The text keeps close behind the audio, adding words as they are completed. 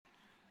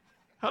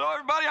Hello,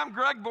 everybody. I'm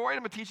Greg Boyd.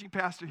 I'm a teaching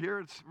pastor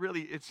here.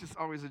 It's just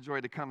always a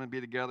joy to come and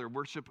be together,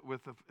 worship with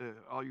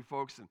all you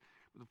folks and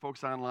with the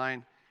folks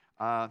online.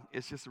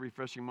 It's just a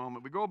refreshing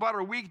moment. We go about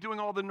our week doing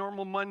all the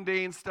normal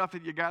mundane stuff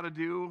that you got to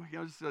do,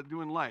 just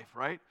doing life,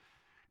 right?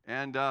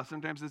 And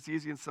sometimes it's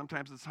easy and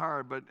sometimes it's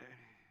hard, but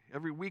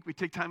every week we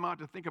take time out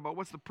to think about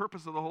what's the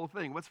purpose of the whole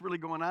thing, what's really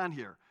going on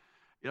here.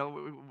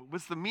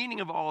 What's the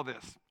meaning of all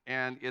this?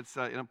 And it's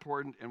an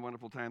important and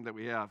wonderful time that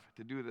we have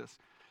to do this.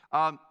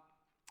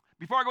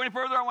 Before I go any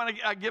further, I want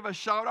to give a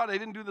shout out. I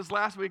didn't do this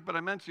last week, but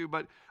I meant to.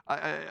 But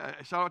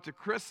a shout out to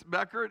Chris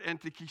Beckert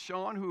and to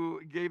Keyshawn,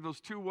 who gave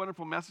those two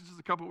wonderful messages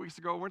a couple weeks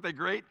ago. Weren't they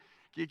great?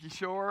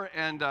 Keyshawn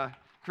and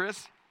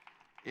Chris.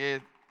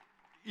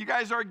 You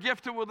guys are a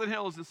gift to Woodland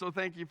Hills, and so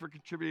thank you for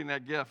contributing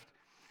that gift.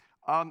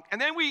 And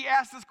then we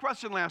asked this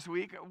question last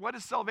week: what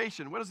is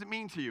salvation? What does it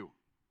mean to you?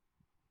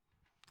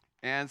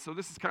 And so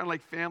this is kind of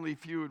like Family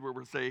Feud, where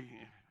we're saying,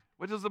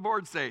 what does the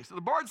board say? So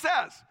the board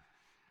says,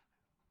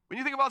 when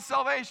you think about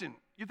salvation,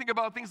 you think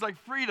about things like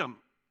freedom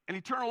and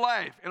eternal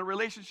life and a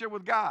relationship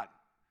with God.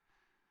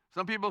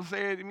 Some people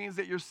say it means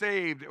that you're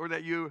saved or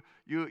that you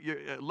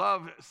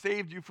love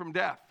saved you from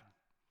death.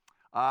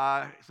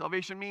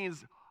 Salvation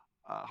means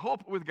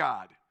hope with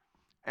God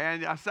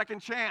and a second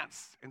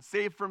chance and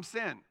saved from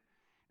sin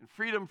and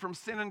freedom from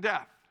sin and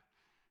death.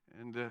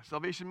 And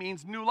salvation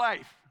means new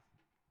life.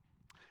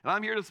 And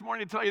I'm here this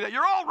morning to tell you that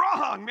you're all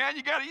wrong, man.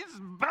 You just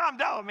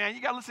bombed out, man.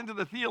 You got to listen to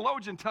the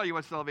theologian tell you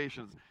what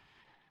salvation is.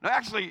 Now,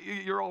 actually,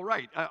 you're all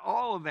right.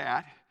 All of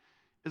that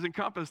is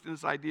encompassed in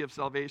this idea of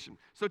salvation.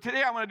 So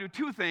today I want to do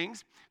two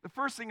things. The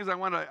first thing is I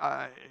want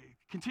to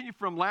continue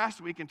from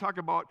last week and talk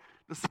about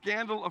the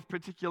scandal of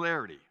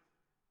particularity.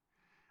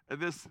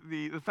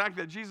 The fact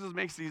that Jesus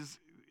makes these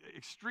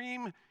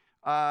extreme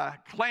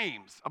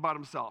claims about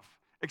himself,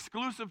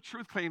 exclusive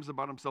truth claims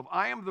about himself.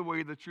 I am the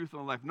way, the truth,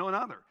 and the life, none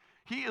other.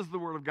 He is the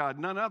Word of God,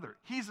 none other.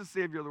 He's the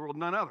Savior of the world,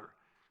 none other.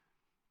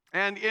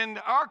 And in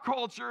our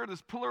culture,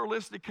 this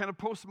pluralistic kind of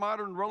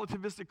postmodern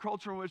relativistic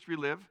culture in which we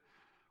live,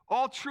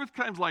 all truth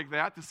claims like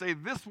that, to say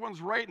this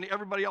one's right and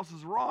everybody else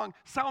is wrong,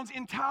 sounds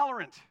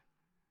intolerant.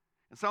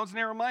 It sounds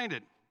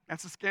narrow-minded.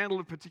 That's the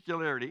scandal of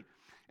particularity.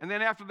 And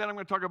then after that, I'm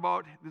going to talk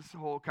about this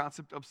whole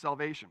concept of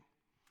salvation.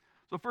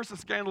 So first, the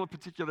scandal of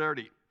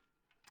particularity.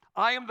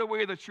 I am the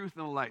way, the truth,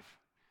 and the life.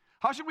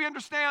 How should we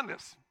understand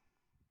this?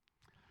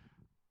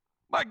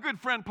 My good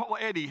friend Paul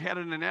Eddy had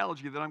an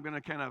analogy that I'm going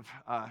to kind of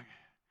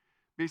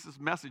base this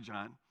message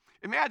on.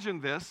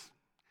 Imagine this,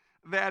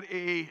 that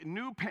a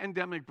new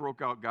pandemic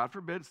broke out. God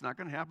forbid, it's not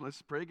going to happen.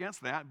 Let's pray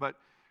against that. But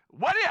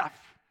what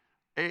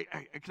if,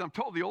 because I'm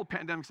told the old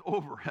pandemic's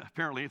over,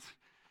 apparently. It's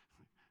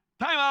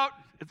time out.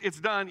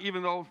 It's done,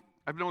 even though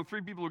I've known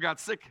 3 people who got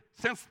sick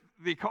since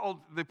they called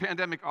the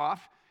pandemic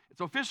off. It's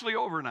officially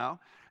over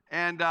now.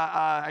 And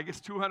I guess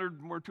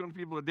 200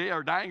 people a day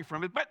are dying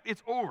from it, but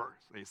it's over,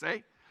 they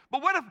say.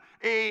 But what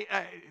if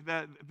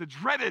the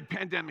dreaded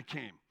pandemic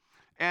came?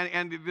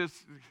 And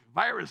this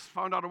virus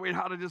found out a way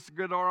how to just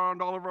get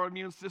around all of our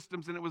immune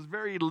systems, and it was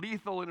very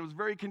lethal, and it was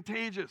very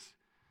contagious.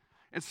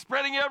 It's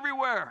spreading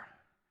everywhere.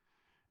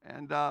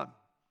 And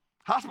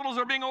hospitals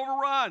are being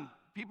overrun.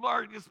 People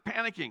are just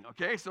panicking,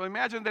 okay? So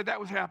imagine that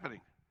was happening.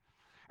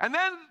 And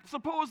then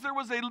suppose there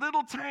was a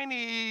little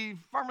tiny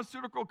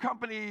pharmaceutical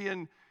company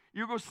in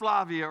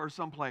Yugoslavia or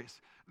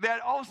someplace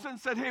that all of a sudden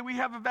said, hey, we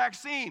have a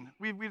vaccine.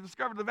 We've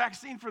discovered the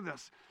vaccine for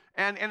this.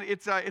 And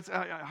it's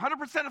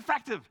 100%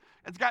 effective.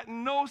 It's got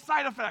no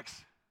side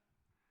effects.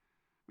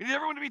 We need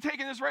everyone to be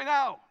taking this right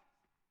now.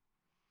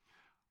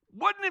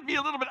 Wouldn't it be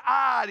a little bit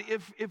odd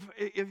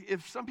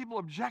if some people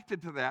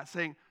objected to that,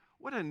 saying,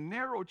 what a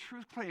narrow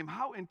truth claim.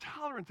 How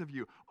intolerant of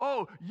you.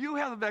 Oh, you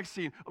have the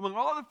vaccine. Among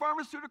all the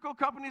pharmaceutical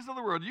companies of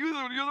the world, you're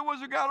the ones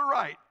who got it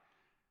right.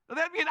 Now,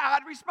 that'd be an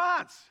odd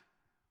response.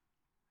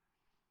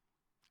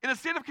 In a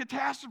state of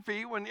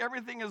catastrophe, when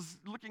everything is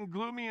looking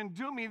gloomy and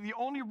doomy, the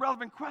only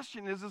relevant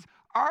question is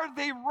are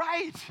they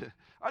right?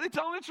 Are they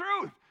telling the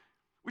truth?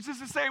 Which is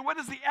to say, what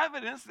is the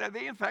evidence that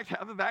they, in fact,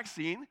 have a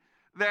vaccine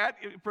that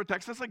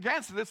protects us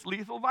against this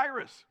lethal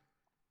virus?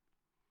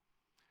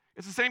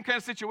 It's the same kind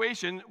of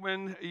situation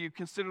when you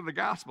consider the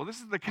gospel. This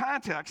is the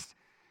context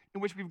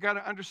in which we've got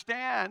to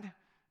understand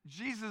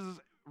Jesus'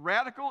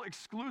 radical,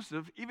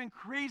 exclusive, even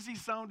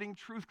crazy-sounding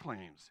truth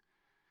claims.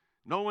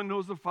 No one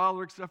knows the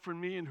Father except for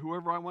me and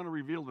whoever I want to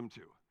reveal them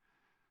to.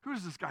 Who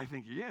does this guy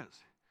think he is?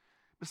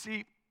 But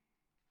see,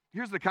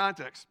 here's the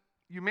context.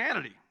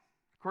 Humanity,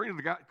 according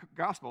to the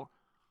gospel,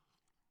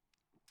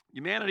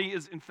 humanity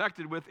is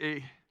infected with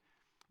a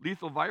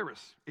lethal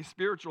virus, a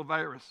spiritual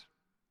virus.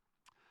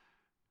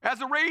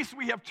 As a race,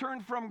 we have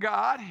turned from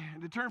God,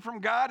 and to turn from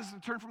God is to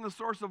turn from the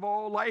source of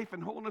all life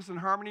and wholeness and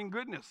harmony and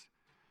goodness.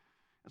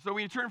 And so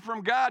when you turn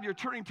from God, you're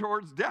turning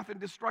towards death and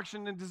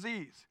destruction and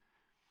disease.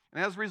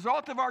 And as a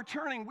result of our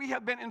turning, we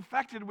have been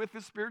infected with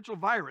this spiritual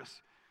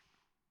virus.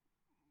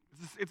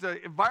 It's a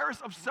virus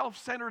of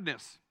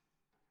self-centeredness.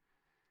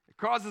 It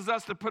causes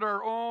us to put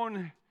our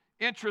own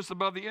interests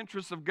above the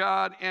interests of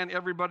God and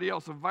everybody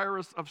else, a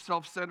virus of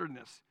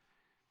self-centeredness.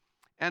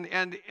 And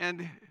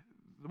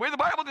The way the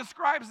Bible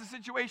describes the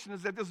situation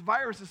is that this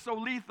virus is so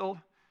lethal,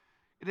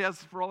 it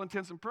has, for all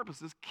intents and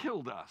purposes,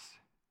 killed us.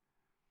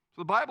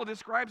 So the Bible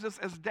describes us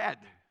as dead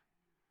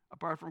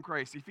apart from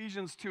Christ.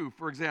 Ephesians 2,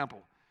 for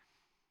example.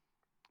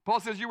 Paul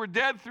says, you were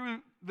dead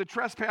through the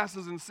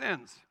trespasses and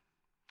sins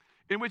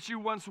in which you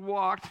once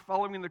walked,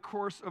 following the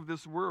course of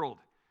this world.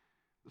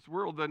 This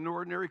world, the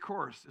ordinary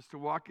course, is to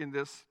walk in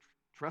this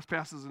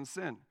trespasses and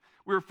sin.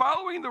 We were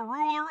following the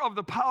ruler of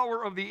the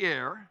power of the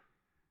air,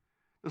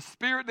 the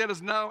spirit that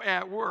is now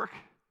at work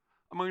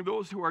among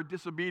those who are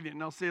disobedient.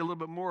 And I'll say a little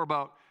bit more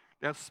about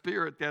that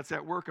spirit that's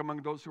at work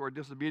among those who are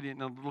disobedient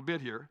in a little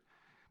bit here.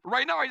 But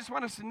right now, I just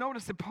want us to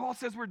notice that Paul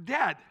says we're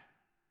dead.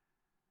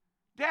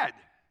 Dead.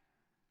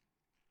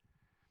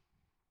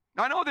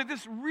 Now, I know that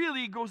this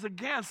really goes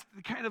against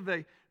the kind of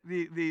the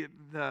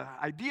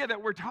idea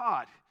that we're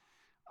taught.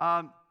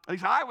 At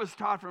least I was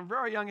taught from a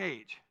very young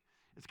age.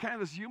 It's kind of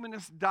this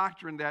humanist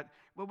doctrine that,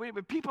 well, wait,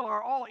 but people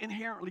are all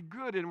inherently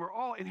good, and we're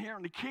all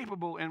inherently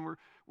capable, and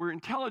we're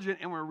intelligent,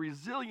 and we're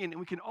resilient, and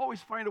we can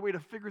always find a way to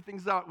figure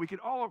things out. We can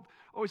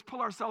always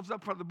pull ourselves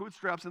up from the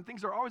bootstraps, and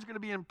things are always going to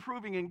be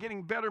improving and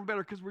getting better and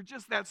better because we're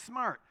just that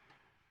smart.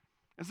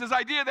 It's this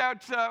idea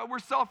that we're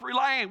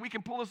self-reliant. We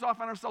can pull this off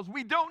on ourselves.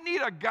 We don't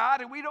need a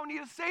God, and we don't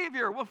need a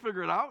Savior. We'll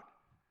figure it out.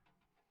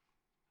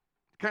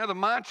 Kind of the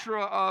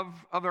mantra of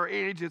our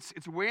age,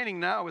 it's waning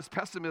now as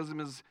pessimism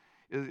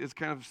is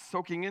kind of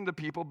soaking into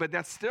people, but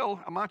that's still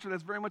a mantra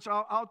that's very much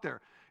out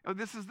there.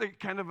 This is the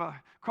kind of a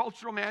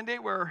cultural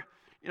mandate where,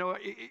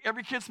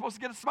 every kid's supposed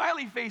to get a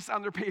smiley face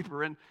on their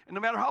paper, and no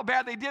matter how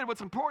bad they did,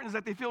 what's important is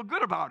that they feel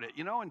good about it,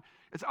 and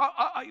it's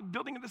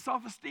building the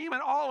self-esteem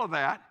and all of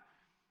that.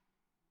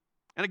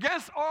 And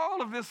against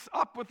all of this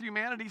up with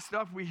humanity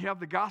stuff, we have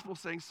the gospel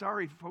saying,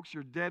 sorry, folks,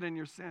 you're dead in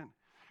your sin.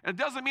 And it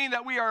doesn't mean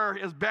that we are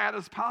as bad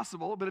as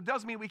possible, but it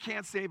does mean we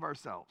can't save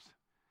ourselves.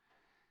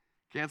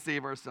 Can't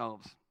save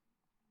ourselves.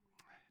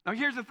 Now,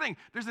 here's the thing.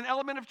 There's an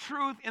element of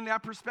truth in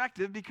that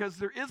perspective because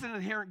there is an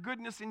inherent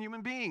goodness in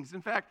human beings.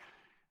 In fact,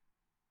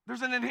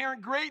 there's an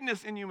inherent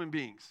greatness in human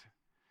beings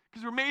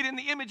because we're made in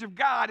the image of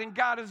God, and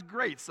God is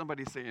great.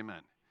 Somebody say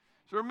amen.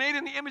 So we're made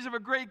in the image of a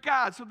great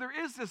God. So there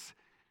is this,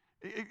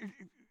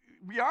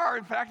 we are,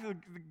 in fact, the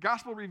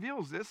gospel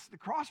reveals this, the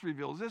cross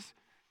reveals this.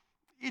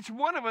 Each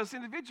one of us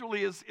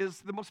individually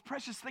is the most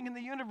precious thing in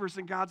the universe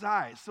in God's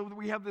eyes. So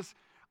we have this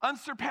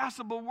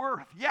unsurpassable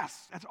worth.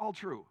 Yes, that's all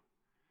true.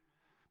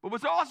 But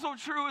what's also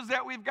true is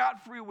that we've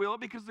got free will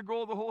because the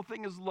goal of the whole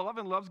thing is love,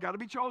 and love's got to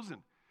be chosen.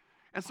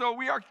 And so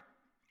we are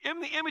in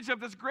the image of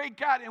this great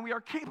God, and we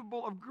are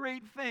capable of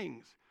great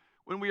things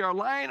when we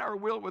align our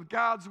will with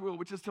God's will,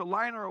 which is to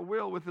align our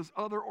will with this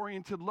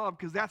other-oriented love,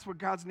 because that's what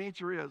God's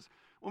nature is.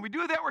 When we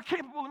do that, we're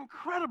capable of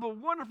incredible,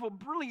 wonderful,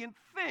 brilliant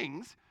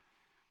things,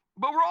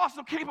 but we're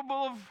also capable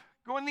of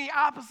going the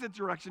opposite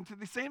direction to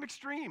the same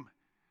extreme.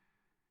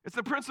 It's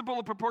the principle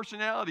of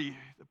proportionality.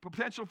 The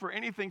potential for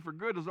anything for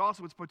good is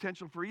also its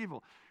potential for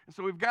evil. And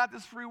so we've got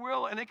this free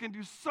will, and it can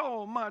do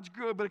so much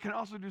good, but it can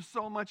also do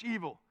so much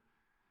evil.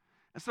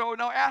 And so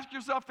now ask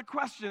yourself the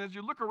question, as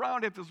you look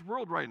around at this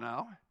world right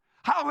now,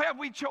 how have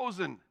we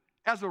chosen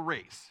as a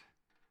race?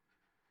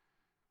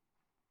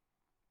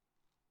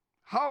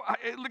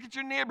 Look at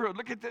your neighborhood,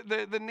 look at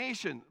the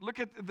nation, look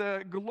at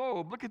the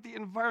globe, look at the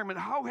environment.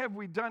 How have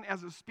we done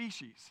as a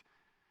species?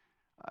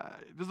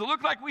 Does it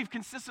look like we've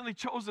consistently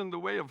chosen the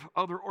way of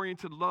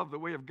other-oriented love, the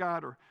way of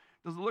God, or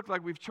does it look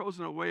like we've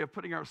chosen a way of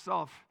putting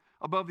ourselves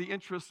above the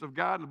interests of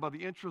God and above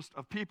the interest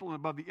of people and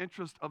above the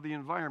interest of the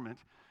environment?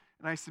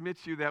 And I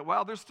submit to you that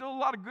while there's still a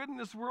lot of good in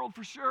this world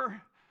for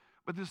sure,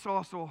 but there's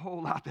also a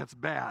whole lot that's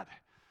bad.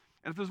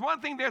 And if there's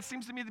one thing that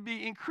seems to me to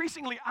be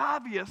increasingly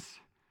obvious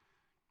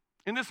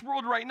in this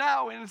world right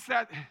now, and it's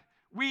that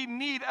we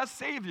need a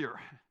Savior.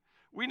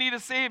 We need a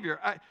Savior.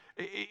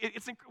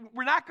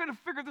 We're not going to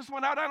figure this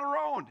one out on our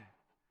own.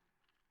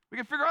 We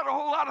can figure out a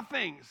whole lot of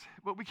things,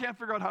 but we can't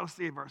figure out how to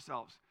save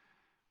ourselves.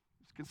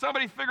 Can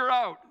somebody figure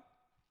out,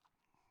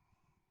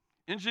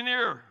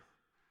 engineer,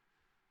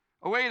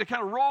 a way to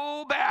kind of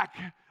roll back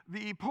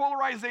the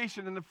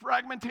polarization and the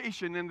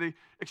fragmentation and the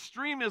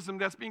extremism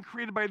that's being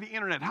created by the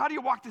internet? How do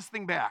you walk this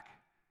thing back?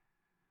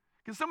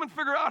 Can someone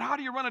figure out how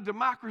do you run a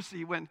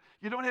democracy when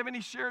you don't have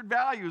any shared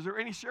values or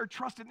any shared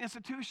trust in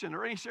institution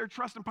or any shared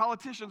trust in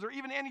politicians or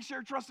even any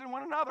shared trust in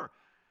one another?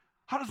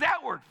 How does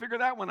that work? Figure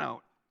that one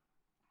out.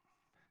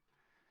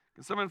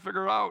 Can someone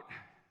figure out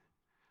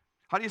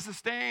how do you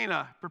sustain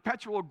a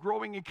perpetual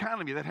growing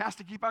economy that has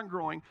to keep on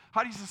growing?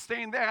 How do you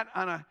sustain that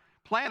on a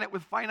planet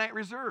with finite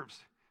reserves,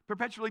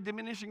 perpetually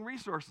diminishing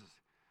resources?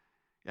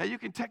 Yeah, you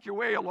can take your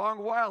way a long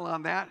while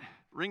on that,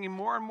 wringing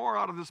more and more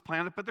out of this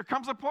planet, but there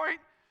comes a point.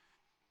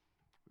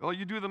 Well,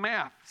 you do the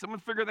math. Someone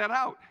figure that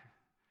out.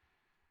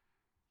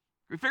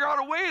 We figure out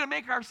a way to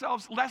make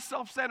ourselves less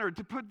self-centered,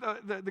 to put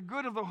the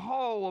good of the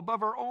whole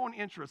above our own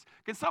interests.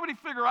 Can somebody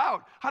figure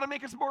out how to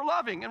make us more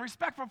loving and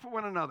respectful for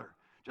one another?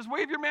 Just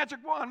wave your magic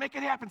wand, make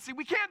it happen. See,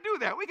 we can't do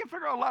that. We can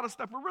figure out a lot of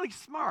stuff. We're really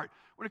smart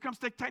when it comes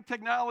to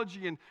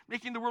technology and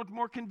making the world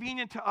more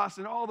convenient to us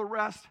and all the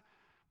rest.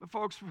 But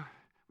folks,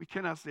 we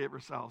cannot save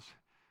ourselves.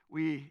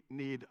 We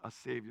need a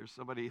Savior.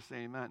 Somebody say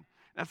amen.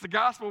 That's the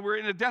gospel. We're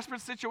in a desperate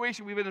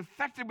situation. We've been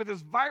infected with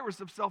this virus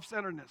of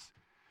self-centeredness.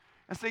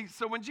 And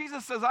so when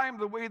Jesus says, I am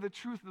the way, the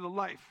truth, and the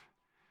life,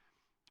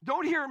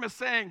 don't hear him as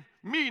saying,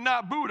 me,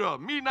 not Buddha,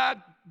 me, not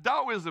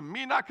Taoism,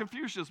 me, not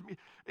Confucius. Me.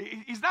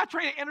 He's not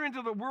trying to enter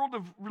into the world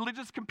of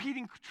religious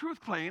competing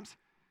truth claims.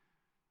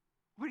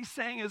 What he's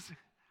saying is,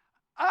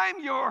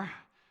 I'm your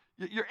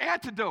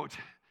antidote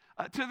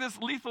to this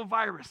lethal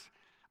virus.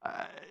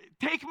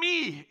 Take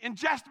me,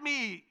 ingest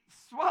me,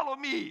 swallow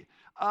me,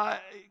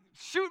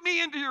 shoot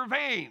me into your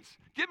veins.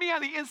 Get me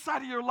on the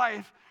inside of your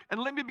life, and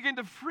let me begin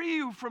to free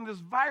you from this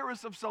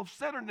virus of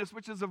self-centeredness,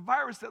 which is a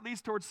virus that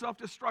leads towards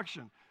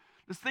self-destruction.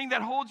 This thing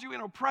that holds you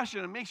in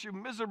oppression and makes you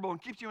miserable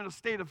and keeps you in a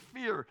state of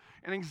fear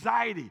and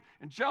anxiety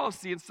and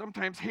jealousy and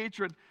sometimes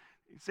hatred.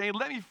 He's saying,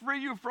 let me free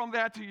you from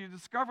that till you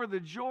discover the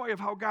joy of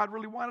how God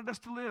really wanted us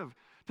to live.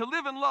 To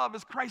live in love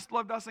as Christ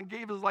loved us and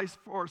gave his life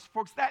for us.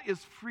 Folks, that is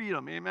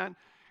freedom, amen?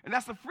 And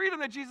that's the freedom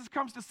that Jesus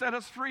comes to set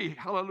us free.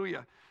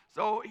 Hallelujah.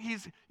 So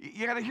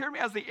you got to hear me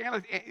as the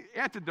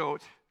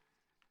antidote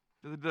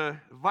to the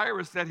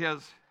virus that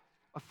has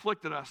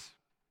afflicted us.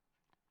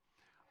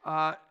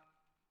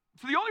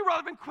 So the only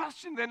relevant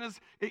question then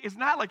is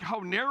not like how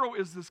narrow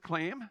is this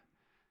claim?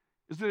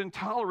 Is it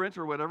intolerant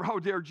or whatever? How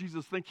dare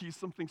Jesus think he's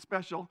something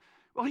special?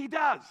 Well, he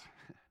does.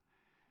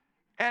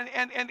 And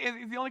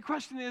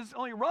the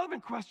only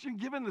relevant question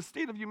given the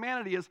state of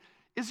humanity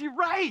is he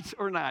right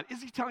or not?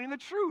 Is he telling the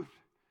truth?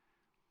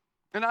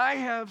 And I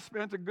have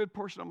spent a good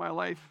portion of my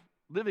life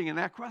living in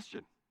that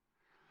question.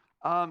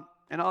 And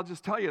I'll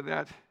just tell you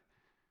that,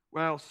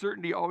 well,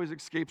 certainty always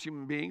escapes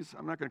human beings.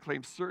 I'm not going to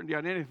claim certainty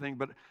on anything,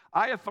 but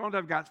I have found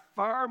I've got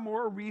far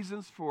more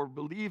reasons for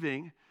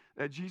believing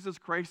that Jesus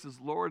Christ is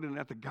Lord and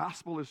that the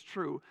gospel is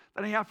true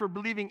than I have for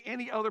believing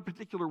any other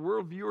particular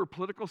worldview or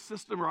political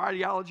system or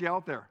ideology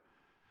out there.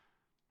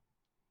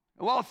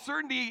 And while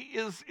certainty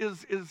is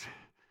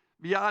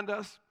beyond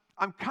us,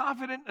 I'm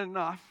confident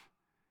enough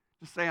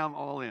to say I'm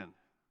all in.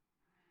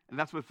 And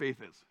that's what faith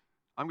is.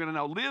 I'm going to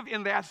now live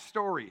in that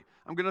story.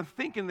 I'm going to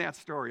think in that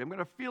story. I'm going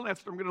to feel that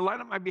story. I'm going to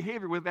line up my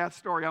behavior with that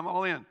story. I'm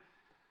all in.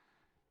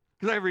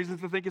 Because I have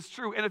reasons to think it's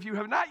true. And if you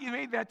have not yet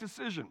made that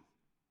decision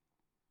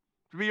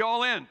to be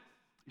all in,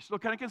 you're still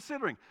kind of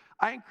considering,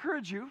 I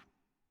encourage you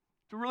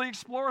to really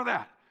explore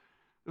that.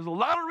 There's a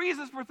lot of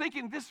reasons for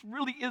thinking this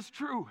really is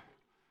true.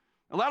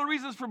 A lot of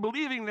reasons for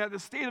believing that the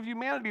state of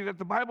humanity that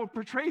the Bible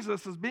portrays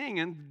us as being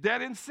in,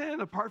 dead in sin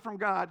apart from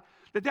God,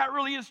 that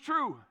really is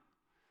true.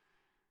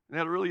 And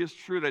that it really is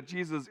true that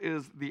Jesus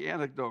is the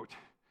antidote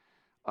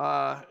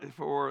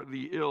for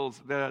the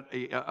ills that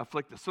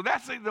afflict us. So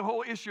that's the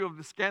whole issue of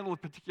the scandal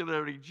of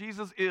particularity.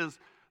 Jesus is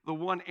the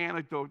one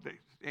antidote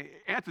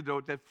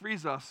that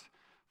frees us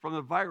from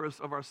the virus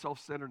of our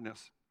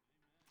self-centeredness.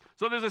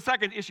 So there's a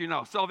second issue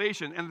now,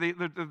 salvation, and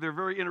they're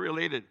very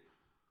interrelated.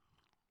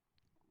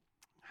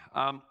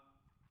 The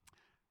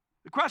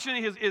question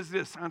is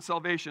this on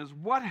salvation, is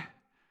what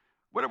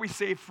are we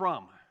saved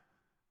from?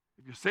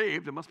 If you're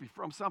saved, it must be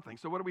from something.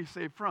 So what are we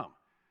saved from?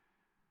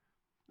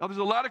 Now, there's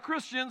a lot of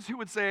Christians who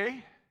would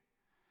say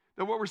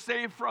that what we're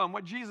saved from,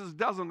 what Jesus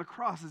does on the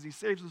cross, is he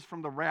saves us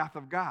from the wrath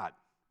of God.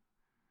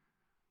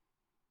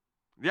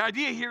 The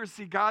idea here is,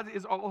 see, God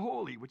is all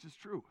holy, which is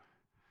true.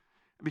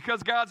 And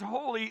because God's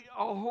holy,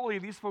 all holy,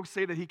 these folks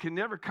say that he can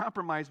never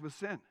compromise with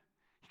sin.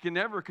 He can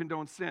never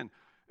condone sin.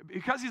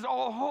 Because he's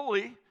all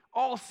holy,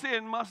 all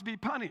sin must be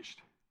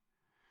punished.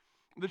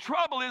 The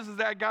trouble is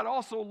that God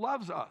also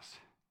loves us.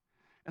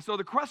 And so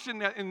the question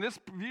that in this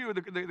view,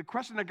 the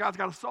question that God's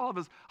got to solve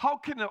is, how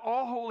can an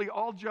all-holy,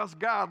 all-just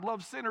God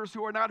love sinners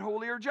who are not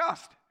holy or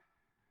just?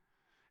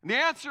 And the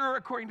answer,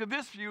 according to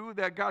this view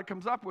that God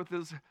comes up with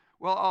is,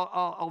 well,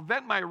 I'll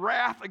vent my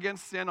wrath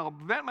against sin. I'll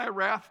vent my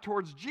wrath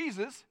towards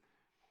Jesus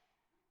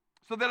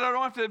so that I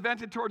don't have to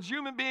vent it towards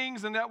human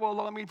beings, and that will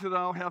allow me to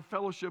now have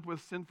fellowship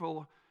with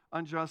sinful,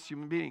 unjust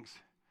human beings.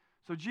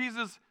 So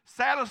Jesus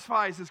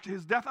satisfies,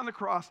 his death on the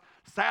cross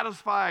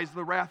satisfies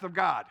the wrath of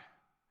God.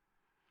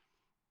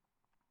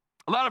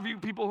 A lot of you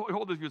people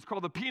hold this view. It's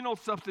called the penal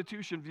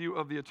substitution view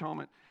of the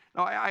atonement.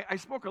 Now, I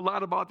spoke a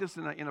lot about this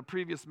in a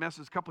previous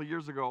message a couple of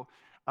years ago.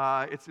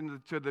 It's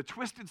in the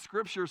Twisted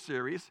Scripture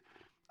series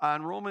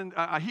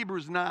on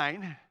Hebrews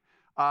 9,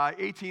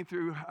 18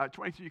 through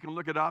 22. You can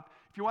look it up.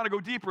 If you want to go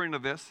deeper into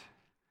this,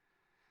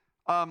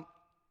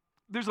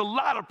 there's a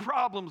lot of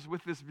problems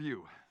with this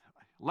view.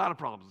 A lot of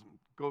problems.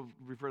 Go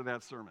refer to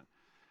that sermon.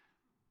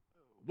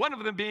 One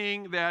of them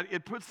being that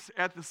it puts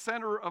at the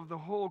center of the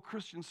whole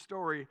Christian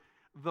story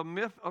the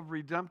myth of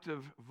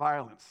redemptive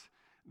violence.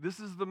 This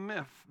is the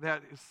myth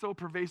that is so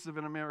pervasive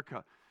in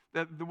America,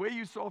 that the way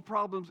you solve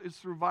problems is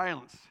through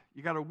violence.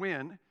 You got to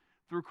win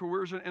through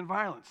coercion and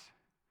violence.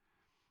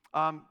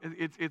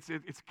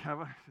 It's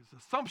kind of an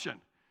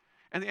assumption.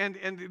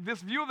 And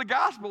this view of the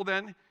gospel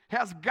then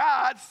has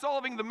God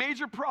solving the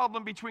major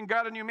problem between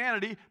God and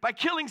humanity by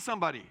killing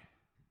somebody.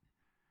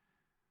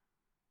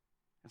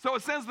 And so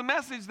it sends the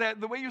message that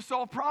the way you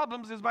solve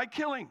problems is by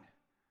killing.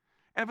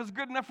 And if it's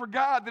good enough for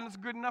God, then it's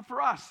good enough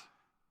for us.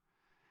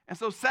 And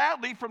so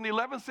sadly, from the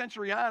 11th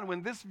century on,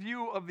 when this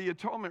view of the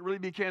atonement really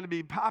began to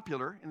be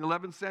popular in the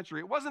 11th century,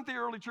 it wasn't the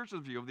early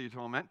church's view of the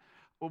atonement,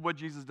 or what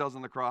Jesus does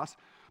on the cross,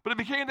 but it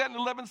became that in the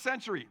 11th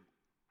century.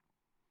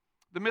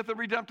 The myth of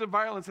redemptive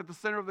violence at the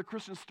center of the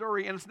Christian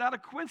story, and it's not a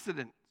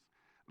coincidence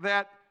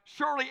that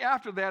shortly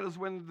after that is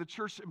when the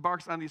church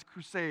embarks on these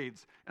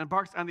crusades, and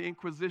embarks on the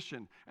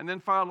Inquisition, and then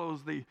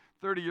follows the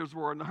 30 Years'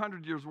 War and the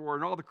 100 Years' War,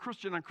 and all the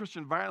Christian on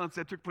Christian violence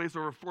that took place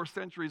over 4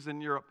 centuries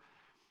in Europe.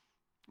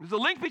 There's a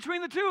link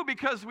between the two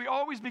because we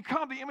always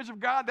become the image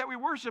of God that we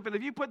worship. And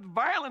if you put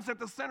violence at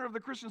the center of the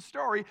Christian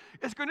story,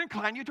 it's going to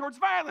incline you towards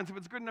violence. If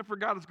it's good enough for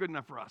God, it's good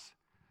enough for us.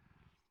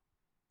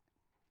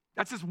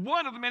 That's just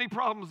one of the many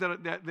problems that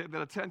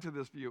attend to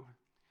this view.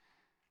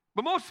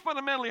 But most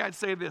fundamentally, I'd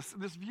say this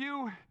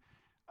view,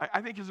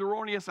 I think, is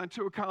erroneous on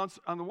 2 accounts.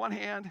 On the one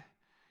hand,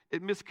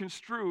 it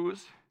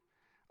misconstrues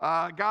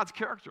God's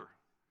character.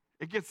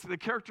 It gets the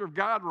character of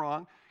God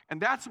wrong. And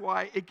that's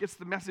why it gets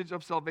the message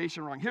of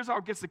salvation wrong. Here's how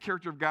it gets the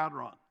character of God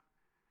wrong.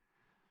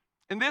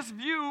 In this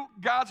view,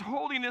 God's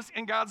holiness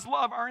and God's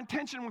love are in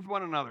tension with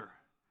one another.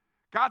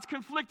 God's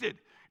conflicted.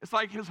 It's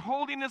like his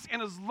holiness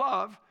and his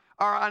love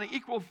are on an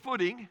equal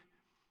footing,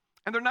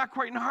 and they're not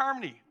quite in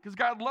harmony, because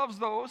God loves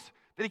those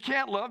that he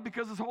can't love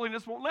because his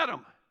holiness won't let him.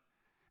 And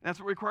that's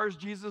what requires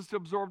Jesus to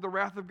absorb the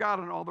wrath of God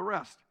and all the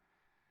rest.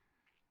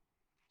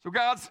 So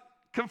God's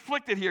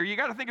conflicted here. You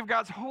got to think of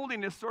God's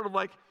holiness sort of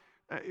like,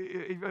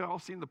 you've all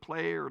seen the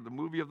play or the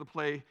movie of the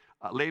play,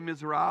 Les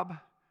Miserables,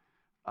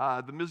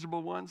 The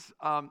Miserable Ones.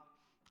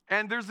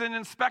 And there's an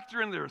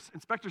inspector in there,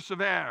 Inspector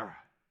Javert,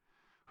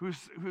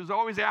 who's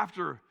always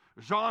after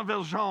Jean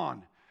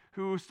Valjean,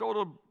 who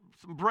stole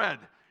some bread.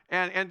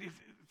 And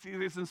see,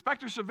 this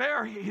Inspector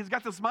Javert, he's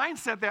got this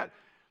mindset that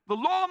the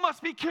law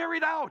must be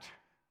carried out.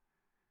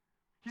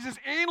 He's just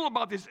anal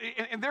about this,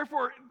 and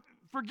therefore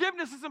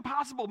forgiveness is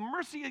impossible.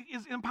 Mercy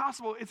is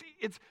impossible.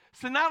 It's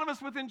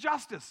synonymous with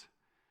injustice.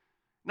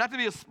 Not to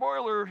be a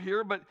spoiler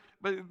here, but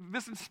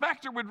this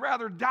inspector would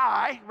rather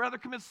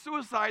commit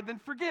suicide than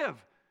forgive.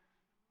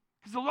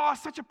 Because the law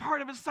is such a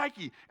part of his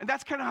psyche. And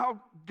that's kind of how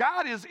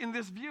God is in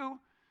this view.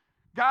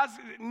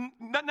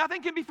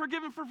 Nothing can be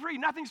forgiven for free.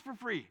 Nothing's for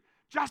free.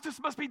 Justice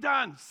must be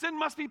done. Sin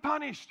must be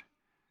punished.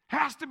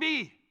 Has to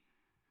be.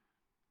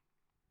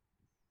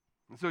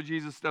 And so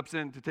Jesus steps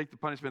in to take the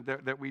punishment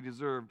that we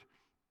deserved.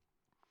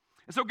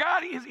 And so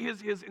God,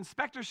 his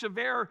Inspector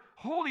Javert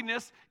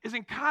holiness is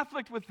in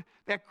conflict with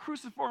that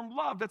cruciform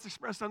love that's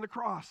expressed on the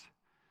cross.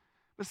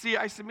 But see,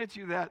 I submit to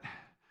you that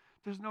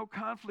there's no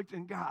conflict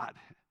in God.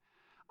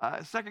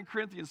 2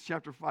 Corinthians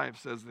chapter 5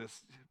 says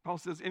this. Paul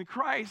says, in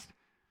Christ,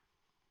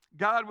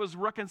 God was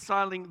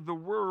reconciling the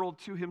world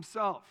to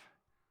himself,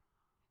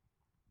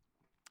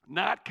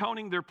 not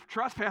counting their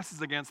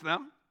trespasses against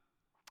them.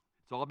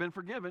 It's all been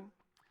forgiven.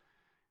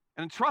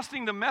 And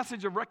entrusting the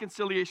message of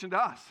reconciliation to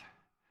us.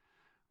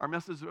 Our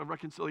message of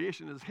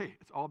reconciliation is, hey,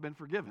 it's all been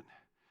forgiven.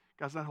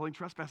 God's not holding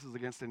trespasses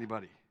against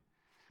anybody.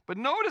 But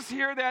notice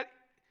here that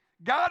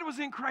God was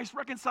in Christ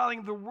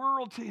reconciling the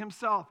world to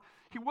himself.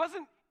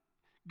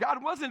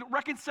 God wasn't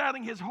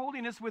reconciling his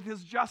holiness with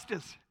his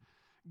justice.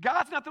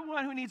 God's not the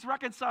one who needs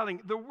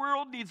reconciling. The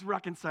world needs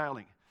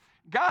reconciling.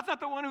 God's not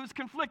the one who's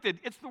conflicted.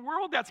 It's the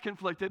world that's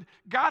conflicted.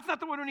 God's not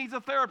the one who needs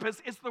a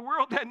therapist. It's the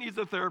world that needs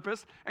a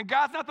therapist. And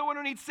God's not the one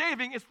who needs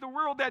saving. It's the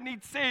world that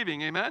needs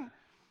saving. Amen?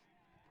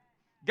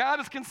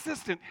 God is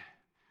consistent.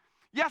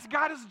 Yes,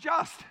 God is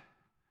just.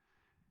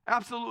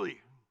 Absolutely.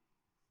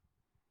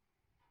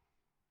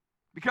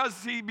 Because,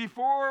 see,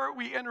 before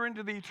we enter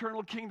into the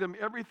eternal kingdom,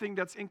 everything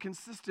that's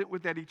inconsistent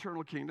with that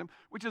eternal kingdom,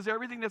 which is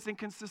everything that's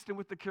inconsistent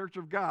with the character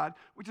of God,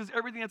 which is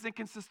everything that's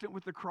inconsistent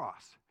with the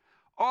cross,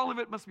 all of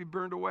it must be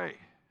burned away.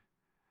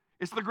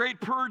 It's the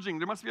great purging.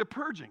 There must be a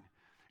purging.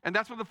 And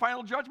that's what the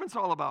final judgment's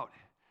all about.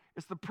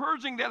 It's the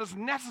purging that is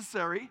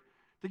necessary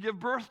to give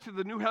birth to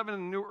the new heaven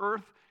and the new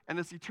earth and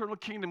this eternal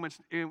kingdom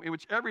in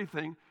which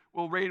everything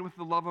will reign with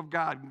the love of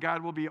God, and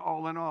God will be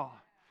all in all.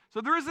 So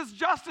there is this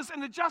justice,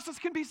 and the justice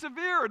can be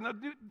severe, and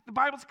the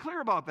Bible's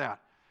clear about that.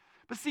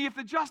 But see, if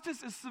the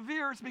justice is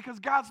severe, it's because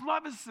God's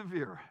love is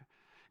severe.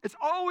 It's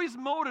always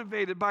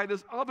motivated by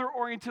this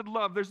other-oriented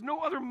love. There's no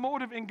other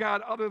motive in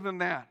God other than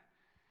that.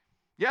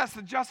 Yes,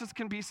 the justice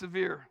can be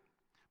severe,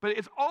 but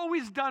it's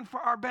always done for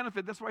our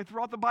benefit. That's why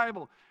throughout the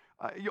Bible,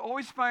 you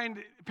always find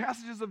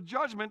passages of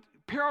judgment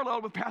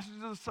paralleled with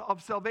passages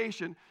of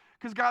salvation,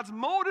 because God's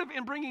motive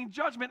in bringing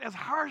judgment, as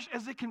harsh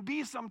as it can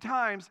be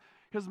sometimes,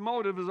 his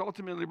motive is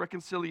ultimately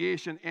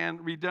reconciliation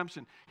and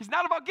redemption. He's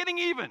not about getting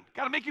even.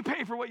 Got to make you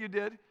pay for what you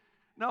did.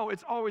 No,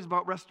 it's always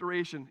about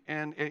restoration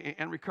and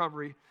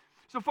recovery.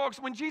 So, folks,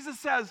 when Jesus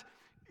says,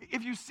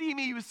 if you see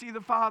me, you see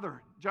the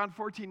Father, John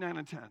 14, 9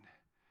 and 10,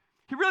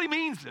 he really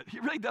means it. He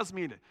really does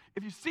mean it.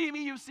 If you see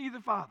me, you see the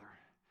Father.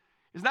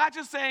 It's not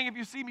just saying, if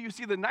you see me, you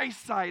see the nice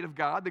side of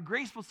God, the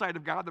graceful side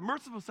of God, the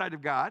merciful side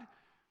of God,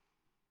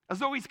 as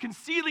though he's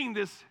concealing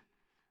this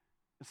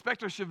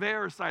Inspector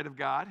Javert side of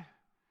God,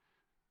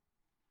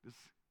 this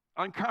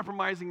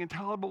uncompromising,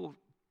 intolerable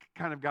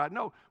kind of God.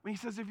 No, when he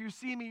says, if you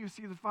see me, you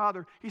see the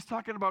Father, he's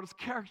talking about his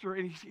character.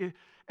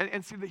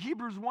 And see, the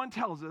Hebrews 1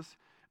 tells us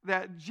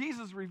that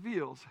Jesus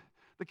reveals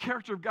the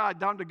character of God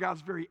down to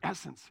God's very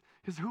essence,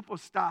 his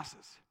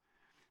hypostasis.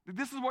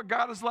 This is what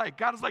God is like.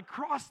 God is like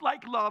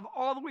cross-like love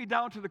all the way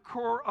down to the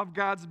core of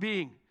God's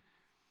being.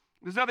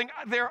 There's nothing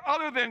there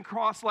other than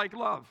cross-like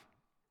love.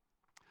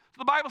 So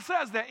the Bible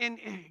says that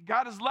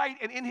God is light,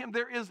 and in him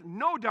there is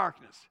no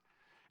darkness.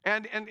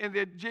 And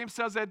James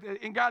says that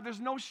in God there's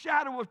no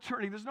shadow of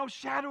turning. There's no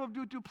shadow of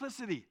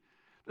duplicity.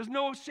 There's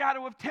no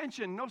shadow of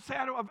tension, no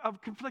shadow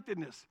of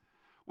conflictedness.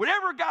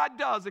 Whatever God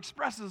does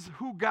expresses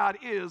who God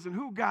is, and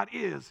who God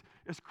is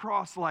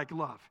cross-like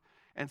love.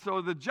 And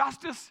so the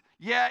justice,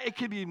 yeah, it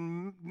can be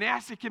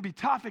nasty, it can be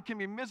tough, it can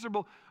be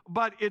miserable,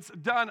 but it's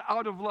done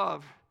out of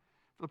love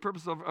for the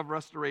purpose of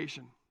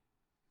restoration.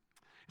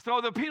 So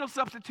the penal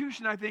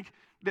substitution, I think,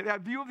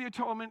 that view of the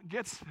atonement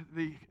gets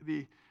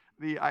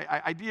the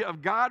idea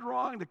of God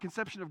wrong, the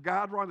conception of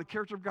God wrong, the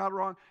character of God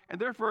wrong, and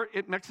therefore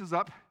it mixes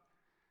up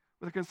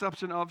with the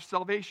conception of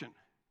salvation.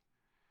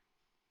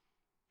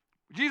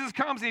 Jesus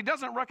comes and he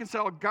doesn't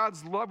reconcile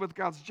God's love with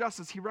God's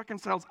justice. He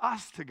reconciles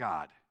us to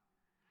God.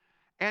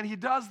 And he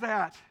does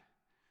that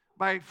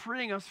by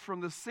freeing us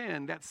from the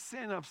sin, that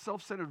sin of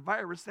self-centered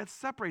virus that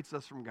separates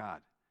us from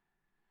God.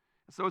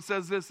 So it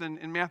says this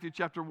in Matthew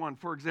chapter 1,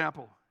 for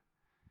example.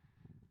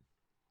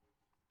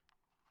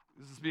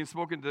 This is being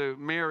spoken to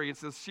Mary. It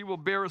says, she will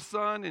bear a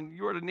son, and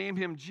you are to name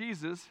him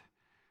Jesus,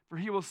 for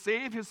he will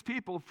save his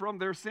people from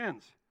their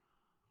sins.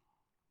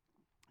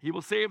 He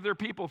will save their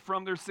people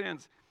from their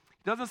sins.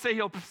 It doesn't say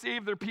he'll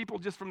save their people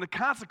just from the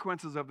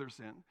consequences of their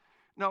sin.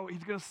 No,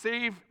 he's going to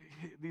save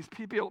these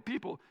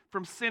people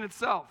from sin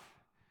itself.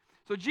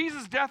 So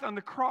Jesus' death on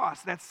the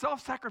cross, that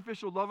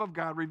self-sacrificial love of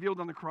God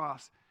revealed on the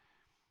cross,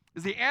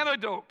 is the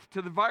antidote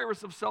to the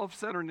virus of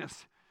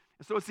self-centeredness.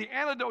 So it's the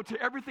antidote to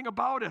everything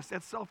about us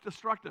that's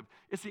self-destructive.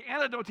 It's the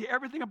antidote to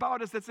everything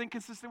about us that's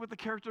inconsistent with the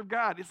character of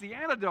God. It's the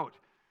antidote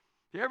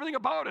to everything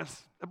about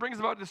us that brings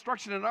about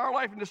destruction in our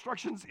life and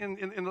destructions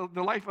in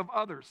the life of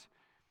others.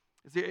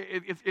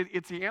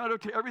 It's the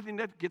antidote to everything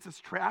that gets us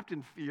trapped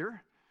in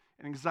fear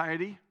and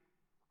anxiety,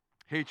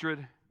 hatred,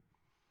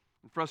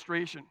 and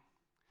frustration.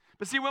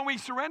 But see, when we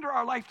surrender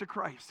our life to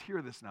Christ,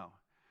 hear this now.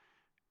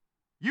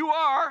 You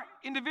are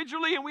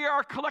individually and we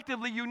are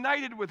collectively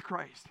united with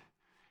Christ.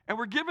 And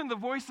we're given the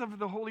voice of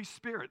the Holy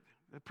Spirit,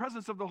 the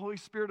presence of the Holy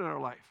Spirit in our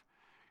life.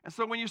 And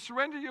so when you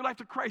surrender your life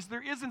to Christ,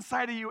 there is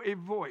inside of you a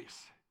voice.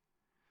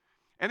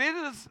 And it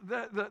is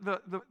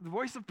the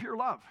voice of pure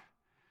love.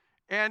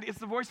 And it's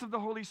the voice of the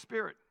Holy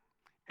Spirit.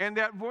 And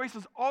that voice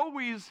is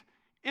always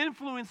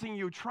influencing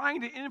you,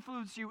 trying to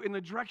influence you in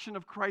the direction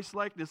of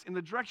Christ-likeness, in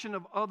the direction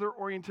of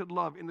other-oriented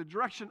love, in the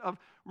direction of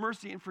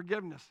mercy and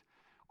forgiveness.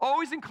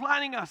 Always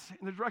inclining us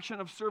in the direction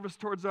of service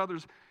towards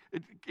others,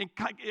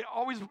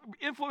 always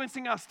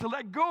influencing us to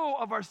let go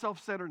of our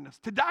self-centeredness,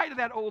 to die to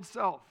that old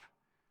self.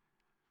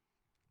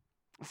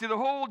 See, the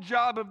whole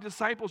job of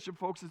discipleship,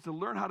 folks, is to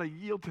learn how to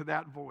yield to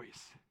that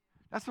voice.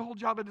 That's the whole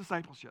job of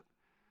discipleship.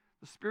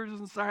 The Spirit is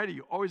inside of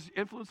you, always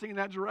influencing in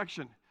that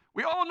direction.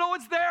 We all know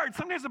it's there, and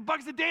sometimes it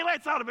bugs the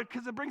daylights out of it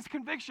because it brings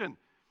conviction.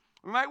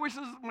 We might wish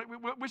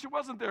it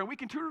wasn't there, and we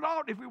can tune it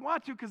out if we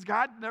want to because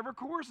God never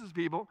coerces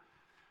people.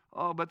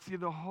 Oh, but see,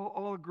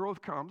 all the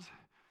growth comes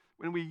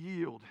when we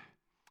yield.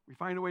 We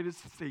find a way to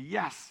say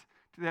yes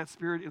to that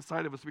Spirit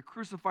inside of us. We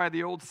crucify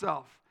the old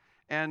self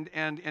and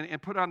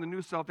put on the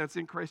new self that's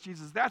in Christ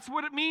Jesus. That's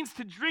what it means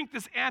to drink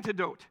this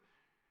antidote.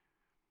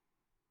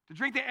 To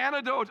drink the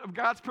antidote of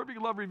God's perfect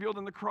love revealed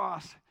in the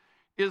cross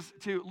is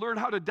to learn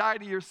how to die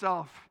to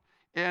yourself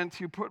and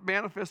to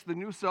manifest the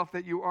new self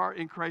that you are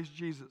in Christ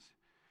Jesus.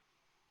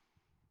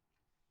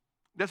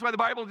 That's why the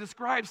Bible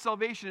describes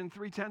salvation in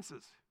 3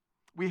 tenses.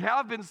 We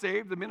have been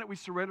saved the minute we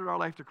surrendered our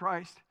life to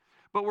Christ,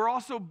 but we're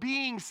also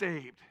being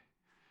saved.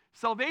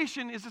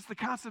 Salvation is just the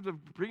concept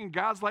of bringing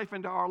God's life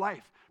into our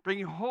life,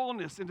 bringing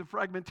wholeness into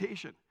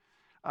fragmentation,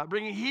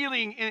 bringing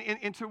healing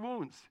into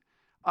wounds.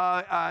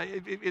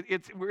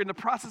 We're in the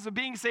process of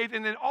being saved,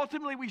 and then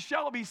ultimately we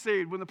shall be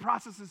saved when the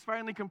process is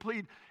finally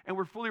complete and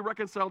we're fully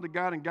reconciled to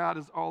God and God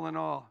is all in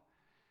all.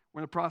 We're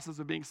in the process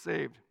of being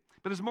saved.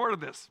 But there's more to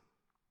this,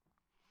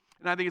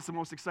 and I think it's the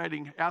most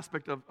exciting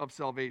aspect of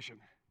salvation.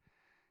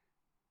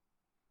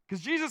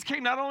 Because Jesus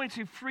came not only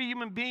to free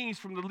human beings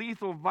from the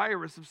lethal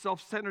virus of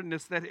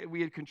self-centeredness that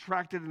we had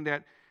contracted and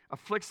that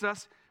afflicts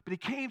us, but he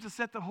came to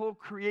set the whole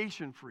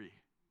creation free.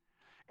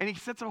 And he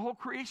sets the whole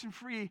creation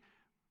free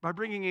by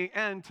bringing an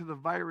end to the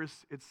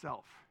virus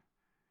itself.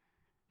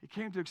 He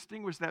came to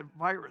extinguish that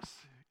virus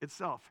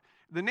itself.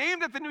 The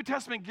name that the New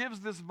Testament gives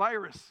this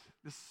virus,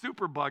 this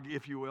superbug,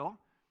 if you will,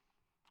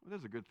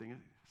 there's a good thing,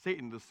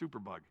 Satan, the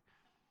superbug.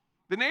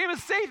 The name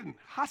is Satan,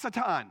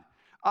 Hasatan.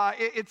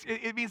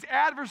 It means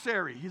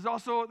adversary. He's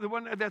also the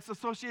one that's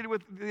associated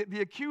with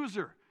the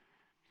accuser.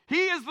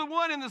 He is the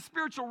one in the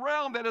spiritual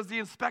realm that is the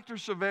inspector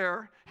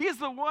Javert. He is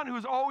the one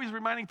who's always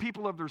reminding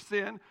people of their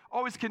sin,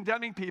 always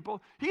condemning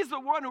people. He's the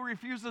one who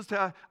refuses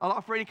to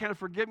allow for any kind of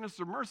forgiveness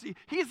or mercy.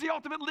 He's the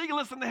ultimate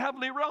legalist in the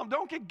heavenly realm.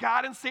 Don't get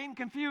God and Satan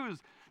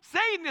confused.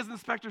 Satan is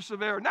inspector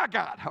Javert, not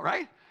God, all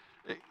right?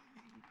 You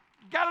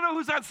got to know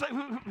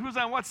who's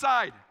on what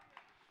side.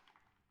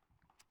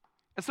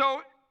 And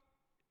so,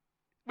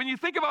 when you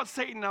think about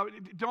Satan now,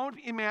 don't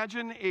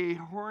imagine a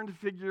horned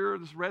figure,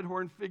 this red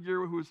horned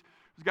figure who's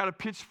got a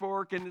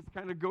pitchfork and this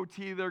kind of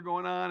goatee there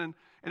going on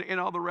and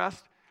all the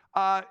rest.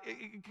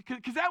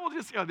 Because that will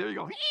just, there you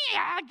go.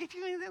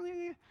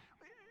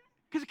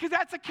 Because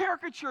that's a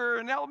caricature,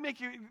 and that'll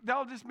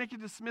just make you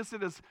dismiss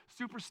it as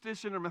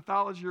superstition or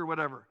mythology or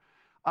whatever.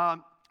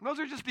 Those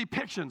are just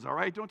depictions, all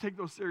right? Don't take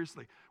those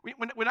seriously.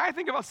 When I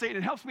think about Satan,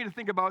 it helps me to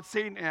think about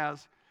Satan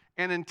as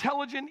an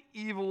intelligent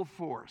evil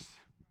force.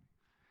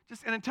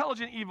 Just an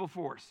intelligent evil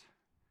force.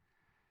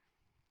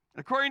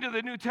 According to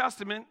the New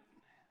Testament,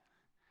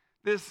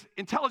 this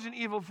intelligent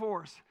evil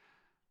force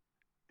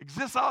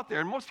exists out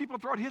there. And most people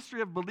throughout history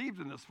have believed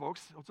in this,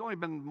 folks. It's only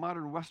been the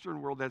modern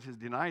Western world that has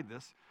denied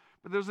this.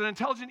 But there's an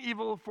intelligent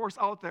evil force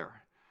out there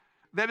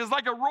that is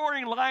like a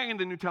roaring lion,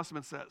 the New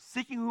Testament says,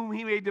 seeking whom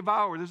he may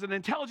devour. There's an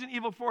intelligent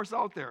evil force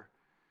out there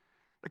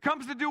that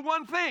comes to do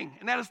one thing,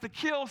 and that is to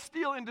kill,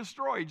 steal, and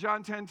destroy,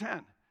 John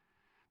 10:10.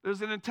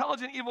 There's an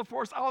intelligent evil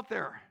force out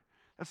there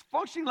that's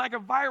functioning like a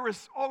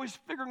virus, always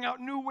figuring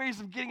out new ways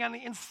of getting on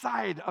the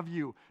inside of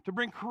you, to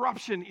bring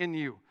corruption in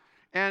you,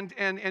 and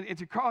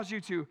to cause you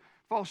to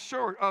fall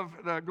short of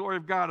the glory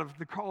of God, of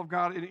the call of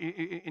God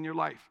in your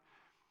life.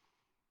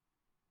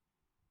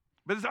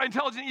 But this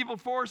intelligent evil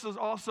force is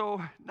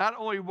also not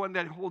only one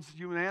that holds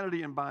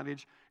humanity in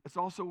bondage, it's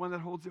also one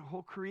that holds the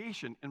whole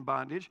creation in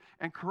bondage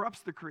and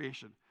corrupts the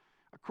creation.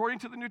 According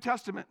to the New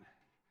Testament,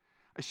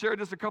 I shared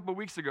this a couple of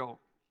weeks ago.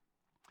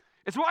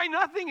 It's why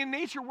nothing in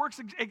nature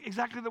works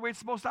exactly the way it's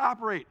supposed to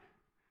operate.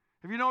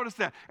 Have you noticed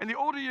that? And the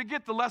older you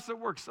get, the less it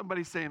works.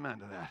 Somebody say amen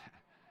to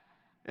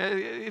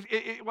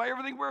that. Why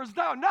everything wears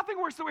down. Nothing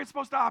works the way it's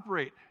supposed to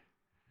operate.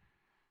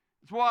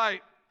 It's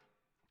why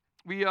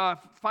we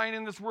find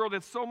in this world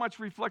that so much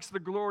reflects the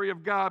glory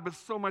of God, but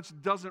so much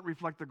doesn't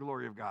reflect the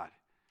glory of God.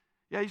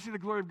 Yeah, you see the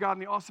glory of God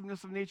and the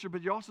awesomeness of nature,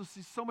 but you also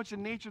see so much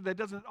in nature that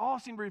doesn't all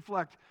seem to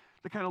reflect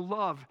the kind of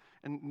love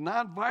and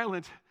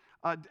nonviolent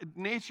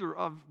nature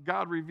of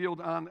God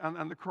revealed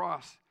on the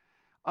cross.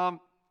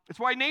 It's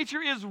why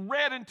nature is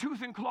red in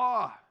tooth and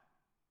claw.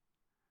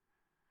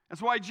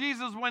 That's why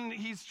Jesus, when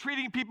he's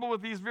treating people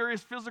with these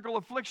various physical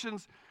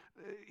afflictions,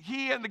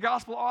 he and the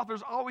gospel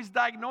authors always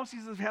diagnose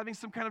these as having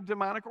some kind of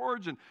demonic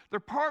origin. They're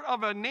part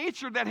of a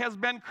nature that has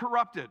been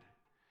corrupted.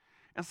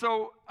 And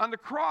so on the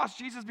cross,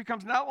 Jesus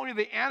becomes not only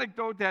the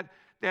antidote that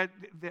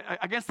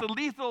against the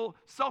lethal,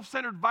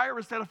 self-centered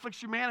virus that afflicts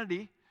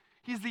humanity,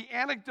 he's the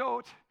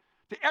antidote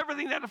to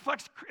everything that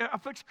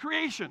afflicts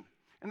creation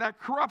and that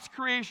corrupts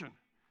creation.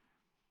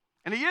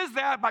 And he is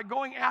that by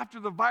going after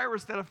the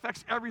virus that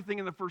affects everything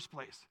in the first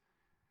place,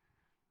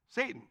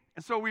 Satan.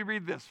 And so we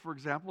read this, for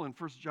example, in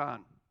 1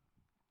 John.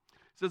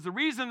 It says, the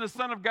reason the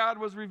Son of God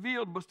was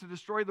revealed was to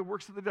destroy the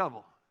works of the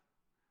devil.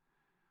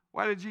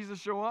 Why did Jesus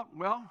show up?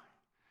 Well,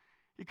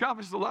 he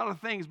accomplished a lot of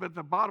things, but at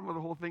the bottom of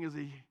the whole thing is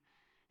he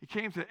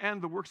came to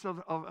end the works of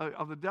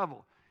the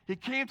devil. He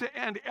came to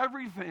end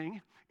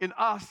everything in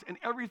us and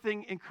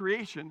everything in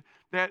creation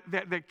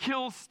that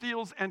kills,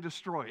 steals, and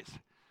destroys.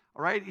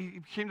 All right? He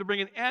came to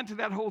bring an end to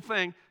that whole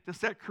thing to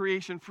set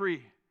creation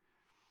free.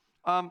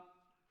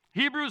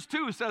 Hebrews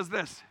 2 says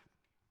this.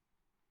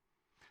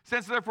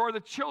 Since therefore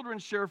the children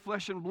share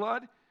flesh and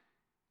blood,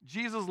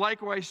 Jesus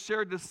likewise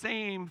shared the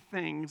same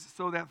things,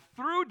 so that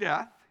through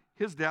death,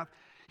 his death,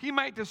 he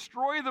might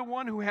destroy the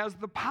one who has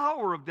the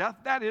power of death,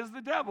 that is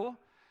the devil,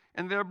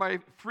 and thereby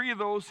free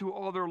those who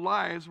all their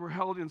lives were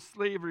held in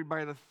slavery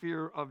by the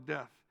fear of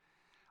death.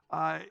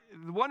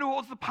 The one who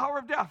holds the power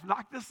of death,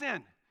 lock this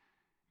in,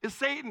 is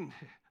Satan,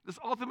 this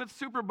ultimate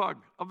superbug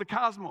of the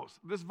cosmos,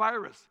 this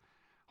virus,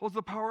 holds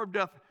the power of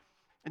death.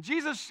 And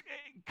Jesus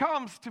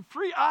comes to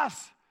free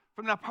us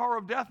from that power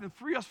of death and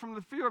free us from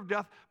the fear of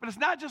death, but it's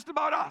not just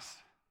about us.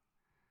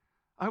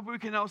 I hope we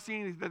can now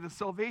see that the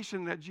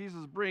salvation that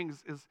Jesus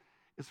brings is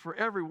for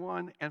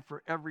everyone and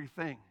for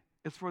everything.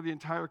 It's for the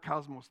entire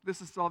cosmos.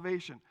 This is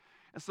salvation.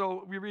 And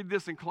so we read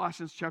this in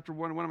Colossians chapter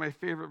 1, one of my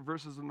favorite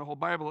verses in the whole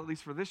Bible, at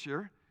least for this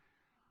year.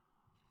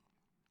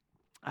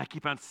 I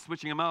keep on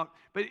switching them out.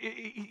 But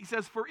he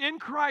says, for in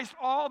Christ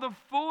all the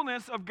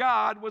fullness of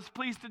God was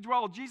pleased to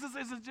dwell. Jesus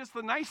isn't just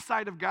the nice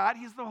side of God.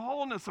 He's the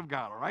wholeness of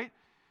God, all right?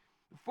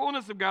 The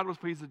fullness of God was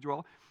pleased to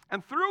dwell.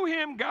 And through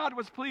him, God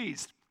was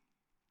pleased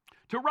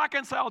to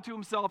reconcile to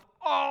himself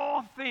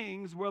all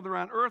things, whether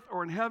on earth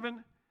or in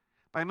heaven,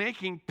 by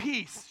making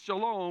peace,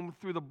 shalom,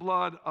 through the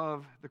blood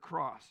of the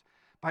cross.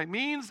 By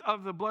means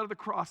of the blood of the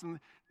cross. And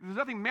there's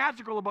nothing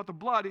magical about the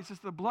blood. It's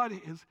just the blood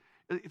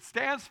it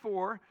stands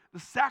for the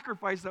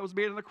sacrifice that was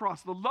made on the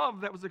cross, the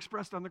love that was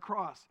expressed on the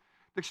cross,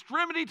 the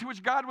extremity to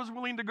which God was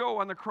willing to go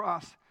on the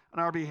cross on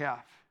our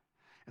behalf.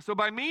 So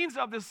by means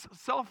of this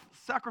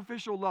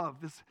self-sacrificial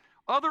love, this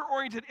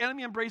other-oriented,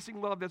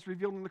 enemy-embracing love that's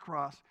revealed in the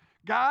cross,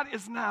 God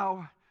is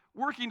now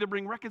working to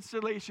bring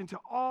reconciliation to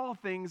all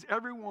things,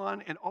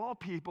 everyone, and all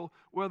people,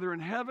 whether in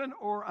heaven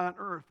or on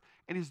earth.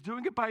 And he's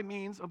doing it by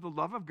means of the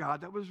love of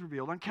God that was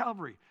revealed on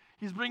Calvary.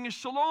 He's bringing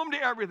shalom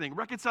to everything,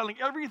 reconciling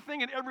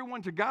everything and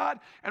everyone to God,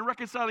 and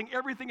reconciling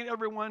everything and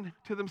everyone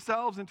to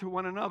themselves and to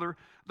one another,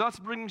 thus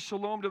bringing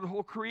shalom to the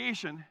whole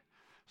creation,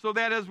 so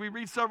that, as we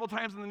read several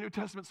times in the New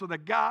Testament, so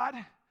that God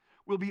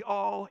will be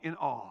all in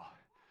all.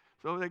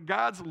 So that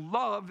God's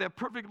love, that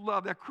perfect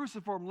love, that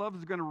cruciform love,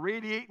 is going to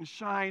radiate and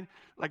shine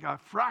like a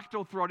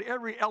fractal throughout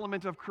every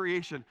element of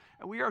creation.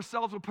 And we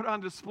ourselves will put on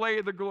display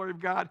the glory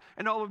of God,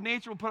 and all of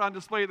nature will put on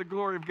display the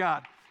glory of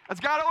God, as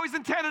God always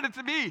intended it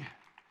to be.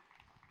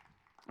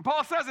 And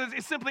Paul says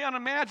it's simply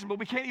unimaginable.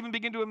 We can't even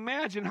begin to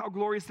imagine how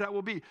glorious that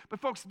will be.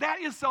 But folks, that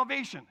is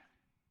salvation.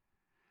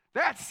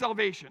 That's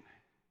salvation.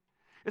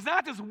 It's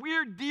not this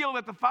weird deal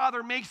that the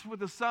Father makes with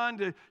the Son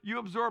to, you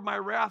absorb my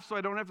wrath so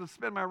I don't have to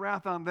spend my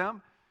wrath on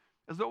them,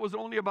 as though it was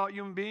only about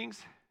human beings.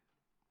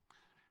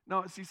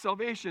 No, see,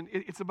 salvation,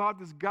 it's about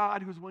this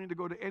God who's willing to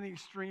go to any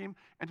extreme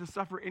and to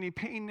suffer any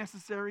pain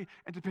necessary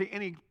and to pay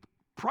any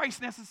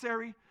price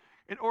necessary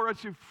in order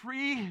to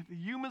free the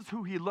humans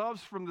who he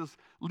loves from this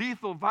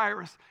lethal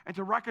virus and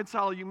to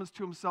reconcile humans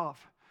to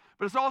himself.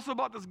 But it's also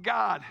about this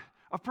God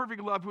of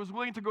perfect love who is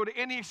willing to go to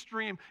any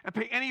extreme and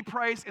pay any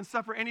price and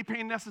suffer any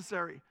pain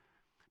necessary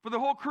for the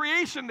whole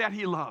creation that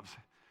he loves,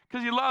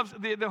 because he loves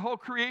the whole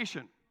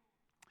creation.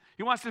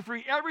 He wants to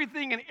free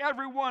everything and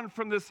everyone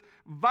from this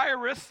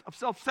virus of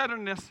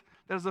self-centeredness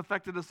that has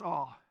affected us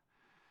all.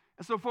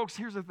 And so, folks,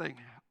 here's the thing.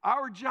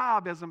 Our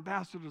job as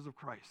ambassadors of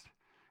Christ,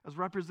 as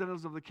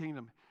representatives of the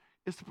kingdom,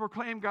 is to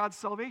proclaim God's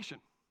salvation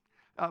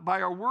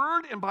by our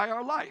word and by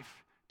our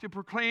life, to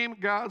proclaim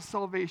God's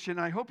salvation.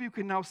 I hope you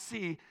can now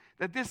see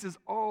that this is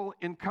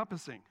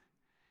all-encompassing.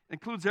 It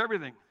includes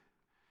everything.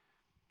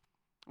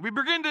 We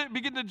begin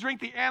to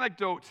drink the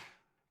anecdote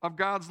of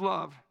God's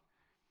love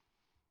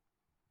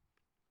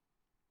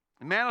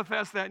and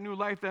manifest that new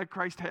life that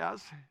Christ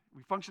has.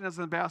 We function as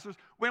ambassadors.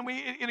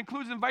 It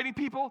includes inviting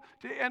people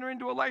to enter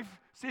into a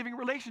life-saving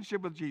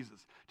relationship with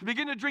Jesus, to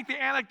begin to drink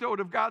the anecdote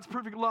of God's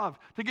perfect love,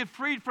 to get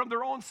freed from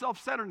their own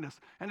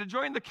self-centeredness, and to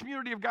join the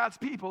community of God's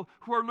people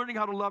who are learning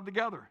how to love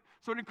together.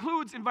 So it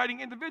includes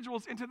inviting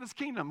individuals into this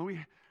kingdom.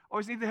 We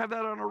always need to have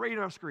that on our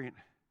radar screen.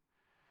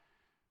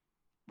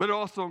 But it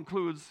also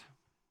includes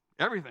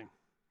everything.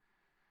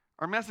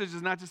 Our message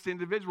is not just to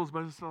individuals,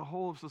 but it's to the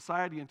whole of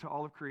society and to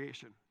all of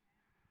creation.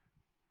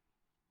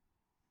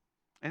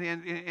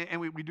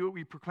 And we do it,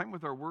 we proclaim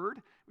with our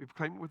word, we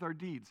proclaim it with our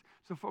deeds.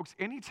 So folks,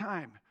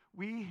 anytime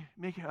we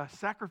make a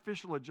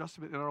sacrificial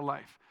adjustment in our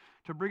life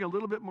to bring a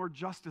little bit more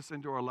justice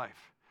into our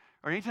life,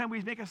 or anytime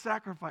we make a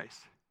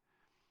sacrifice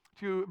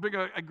to bring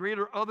a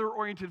greater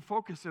other-oriented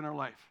focus in our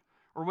life,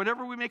 or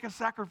whenever we make a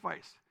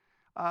sacrifice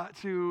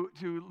to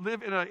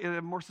live in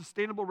a more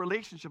sustainable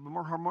relationship, a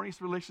more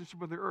harmonious relationship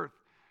with the earth,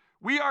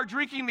 we are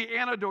drinking the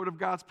antidote of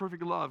God's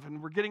perfect love,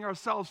 and we're getting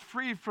ourselves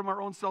free from our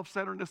own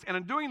self-centeredness. And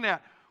in doing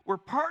that, we're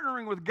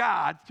partnering with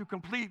God to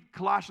complete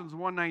Colossians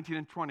 1:19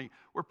 and 20.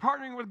 We're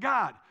partnering with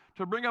God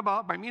to bring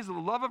about, by means of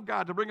the love of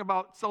God, to bring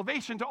about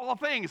salvation to all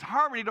things,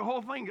 harmony to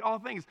all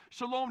things,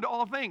 shalom to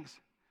all things.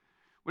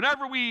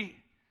 Whenever we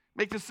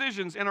make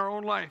decisions in our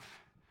own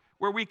life,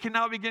 where we can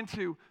now begin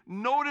to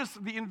notice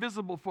the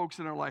invisible folks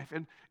in our life,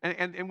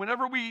 and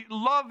whenever we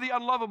love the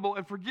unlovable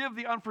and forgive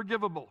the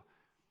unforgivable,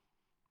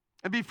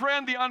 and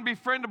befriend the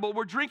unbefriendable,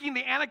 we're drinking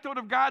the anecdote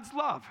of God's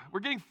love.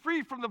 We're getting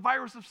free from the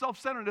virus of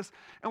self-centeredness,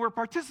 and we're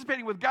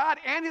participating with God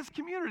and his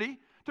community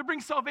to bring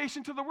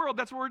salvation to the world.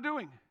 That's what we're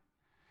doing.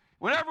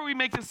 Whenever we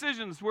make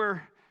decisions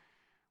where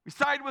we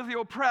side with the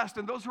oppressed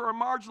and those who are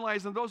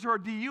marginalized and those who are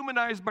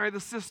dehumanized by the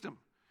system,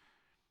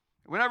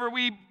 whenever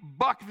we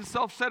buck the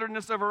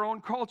self-centeredness of our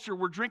own culture,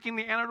 we're drinking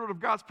the antidote of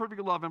God's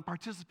perfect love and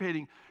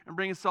participating and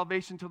bringing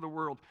salvation to the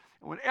world.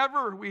 And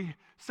whenever we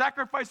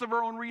sacrifice of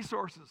our own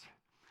resources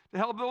to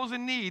help those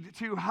in need,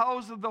 to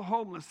house the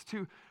homeless,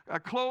 to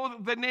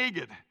clothe the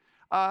naked,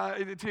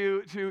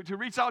 to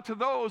reach out to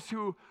those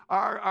who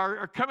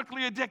are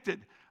chemically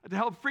addicted, to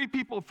help free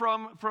people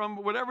from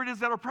whatever it is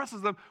that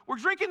oppresses them, we're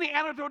drinking the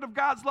antidote of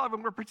God's love,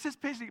 and we're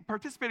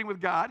participating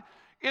with God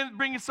in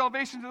bringing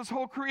salvation to this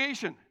whole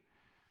creation.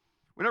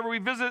 Whenever we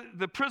visit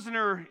the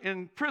prisoner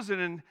in prison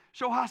and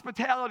show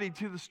hospitality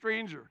to the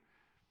stranger,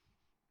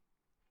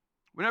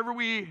 whenever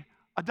we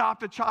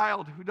adopt a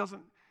child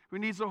who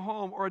needs a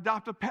home, or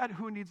adopt a pet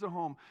who needs a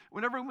home,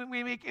 whenever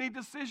we make any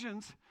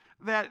decisions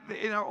that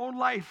in our own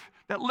life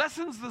that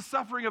lessens the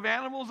suffering of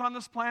animals on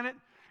this planet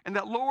and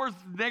that lowers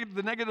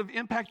the negative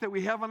impact that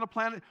we have on the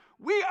planet,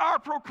 we are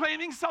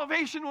proclaiming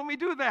salvation when we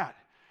do that.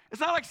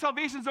 It's not like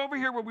salvation's over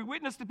here where we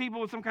witness to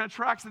people with some kind of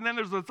tracts and then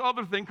there's this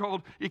other thing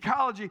called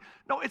ecology.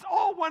 No, it's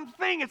all one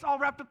thing. It's all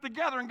wrapped up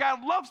together, and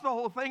God loves the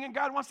whole thing, and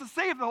God wants to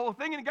save the whole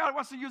thing, and God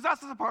wants to use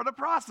us as a part of the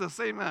process.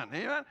 Amen.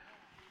 Amen.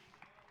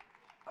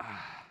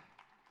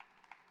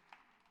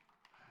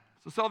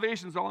 So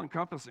salvation is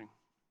all-encompassing.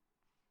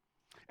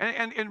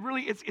 And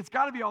really, it's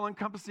got to be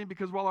all-encompassing,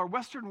 because while our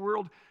Western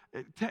world,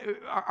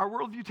 our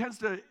worldview tends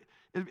to,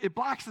 it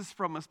blocks this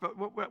from us, but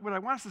what I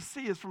want us to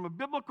see is from a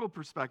biblical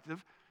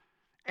perspective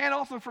and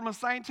also from a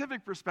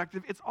scientific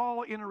perspective, it's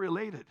all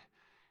interrelated.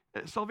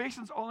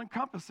 Salvation's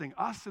all-encompassing,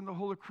 us and the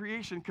whole of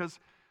creation, because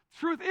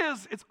truth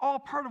is, it's all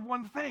part of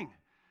one thing.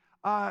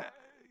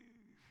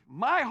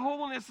 My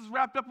holiness is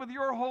wrapped up with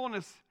your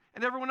holiness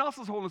and everyone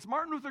else's holiness.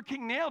 Martin Luther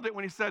King nailed it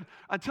when he said,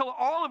 until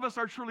all of us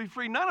are truly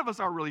free, none of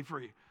us are really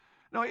free.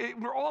 No,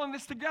 we're all in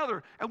this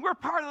together, and we're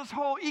part of this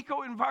whole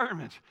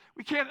eco-environment.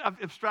 We can't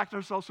abstract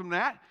ourselves from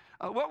that.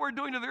 What we're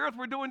doing to the earth,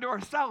 we're doing to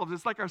ourselves.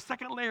 It's like our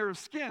second layer of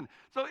skin.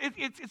 So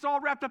it's all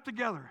wrapped up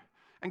together.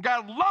 And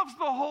God loves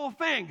the whole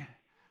thing,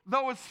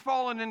 though it's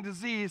fallen and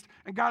diseased,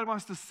 and God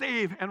wants to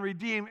save and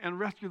redeem and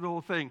rescue the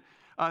whole thing.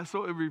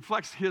 So it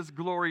reflects his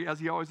glory as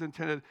he always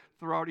intended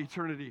throughout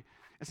eternity.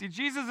 And see,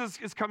 Jesus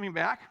is coming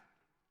back,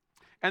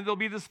 and there'll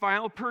be this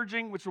final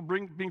purging, which will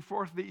bring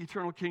forth the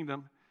eternal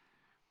kingdom.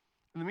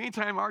 In the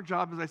meantime, our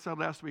job, as I said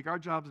last week, our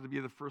job is to be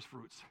the first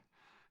fruits,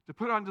 to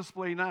put on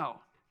display now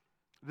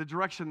the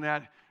direction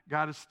that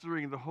God is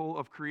steering the whole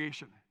of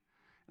creation.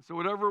 And so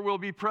whatever will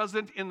be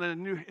present in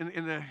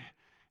the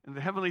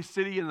heavenly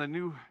city, in the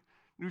new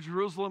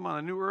Jerusalem on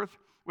the new earth,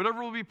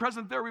 whatever will be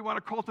present there, we want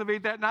to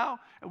cultivate that now.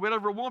 And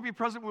whatever won't be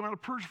present, we want to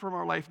purge from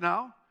our life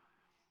now.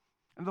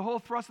 And the whole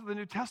thrust of the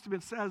New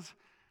Testament says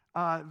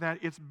that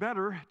it's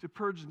better to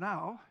purge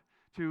now,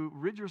 to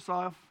rid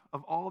yourself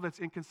of all that's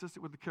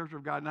inconsistent with the character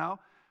of God now,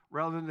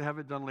 rather than to have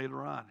it done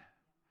later on.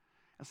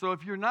 And so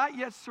if you're not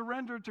yet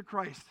surrendered to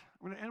Christ,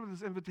 I'm going to end with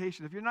this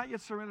invitation. If you're not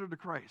yet surrendered to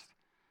Christ,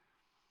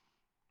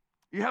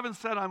 you haven't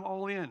said, I'm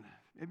all in.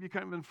 Maybe you've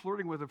kind of been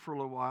flirting with it for a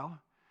little while,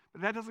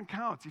 but that doesn't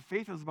count. See,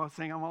 faith is about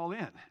saying, I'm all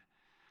in.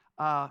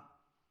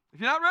 If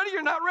you're not ready,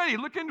 you're not ready.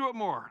 Look into it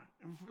more.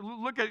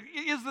 Look at,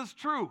 is this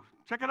true?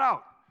 Check it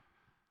out.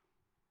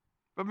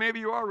 But maybe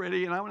you are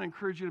ready, and I want to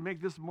encourage you to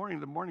make this morning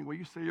the morning where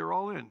you say you're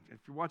all in. If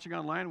you're watching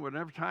online,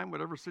 whatever time,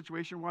 whatever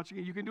situation you're watching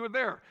it, you can do it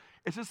there.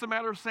 It's just a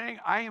matter of saying,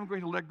 I am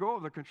going to let go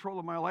of the control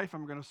of my life.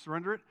 I'm going to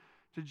surrender it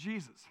to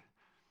Jesus.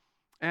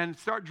 And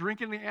start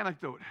drinking the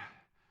anecdote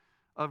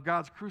of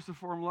God's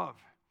cruciform love.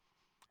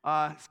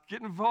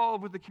 Get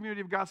involved with the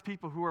community of God's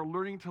people who are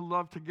learning to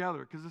love together,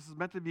 because this is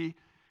meant to be,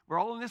 we're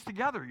all in this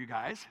together, you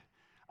guys.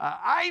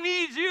 I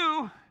need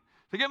you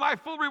to get my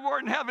full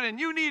reward in heaven, and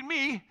you need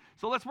me,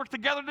 so let's work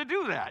together to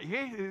do that.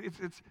 Okay? We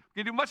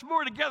can do much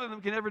more together than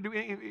we can ever do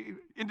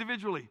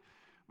individually.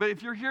 But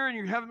if you're here and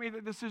you haven't made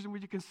that decision,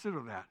 would you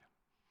consider that?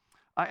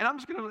 And I'm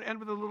just going to end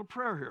with a little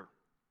prayer here.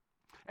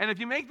 And if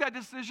you make that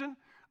decision,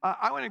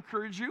 I want to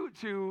encourage you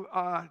to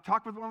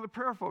talk with one of the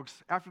prayer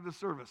folks after the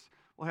service.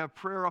 We'll have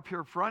prayer up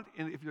here front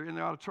if you're in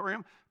the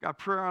auditorium. Got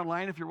prayer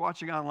online if you're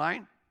watching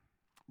online,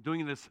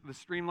 doing this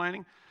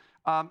streamlining.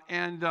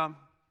 And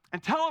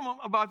tell them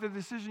about the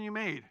decision you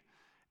made.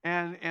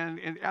 And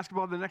ask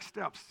about the next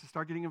steps to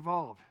start getting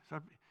involved.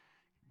 Start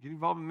getting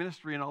involved in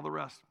ministry and all the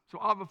rest. So,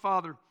 Abba,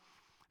 Father,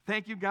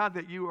 thank you, God,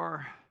 that you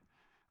are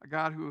a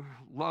God who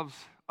loves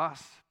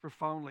us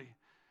profoundly,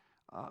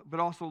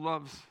 but also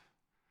loves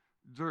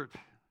dirt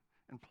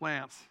and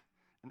plants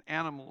and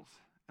animals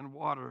and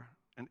water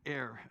and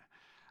air.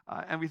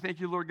 And we thank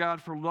you, Lord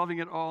God, for loving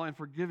it all and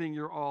for giving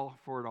your all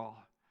for it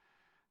all.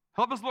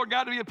 Help us, Lord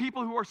God, to be a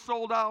people who are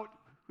sold out,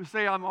 who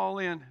say, I'm all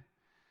in.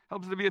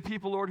 Help us to be a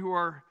people, Lord, who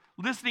are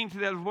listening to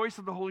that voice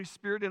of the Holy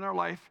Spirit in our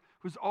life,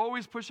 who's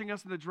always pushing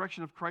us in the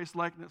direction of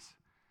Christ-likeness.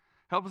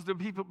 Help us to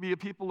be a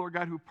people, Lord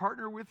God, who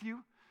partner with you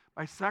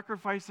by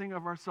sacrificing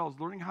of ourselves,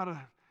 learning how to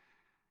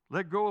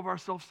let go of our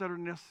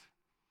self-centeredness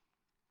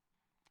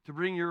to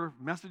bring your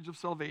message of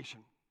salvation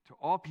to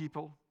all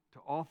people, to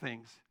all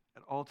things,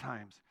 at all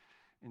times.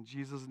 In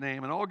Jesus'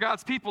 name. And all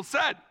God's people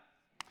said,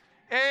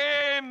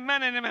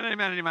 amen, and amen,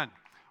 amen, and amen.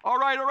 All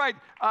right.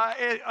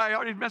 I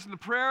already mentioned the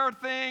prayer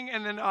thing,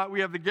 and then we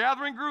have the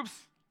gathering groups.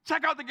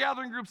 Check out the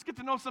gathering groups. Get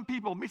to know some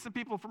people. Meet some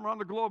people from around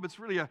the globe. It's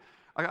really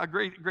a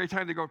great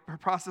time to go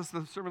process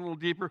the sermon a little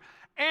deeper.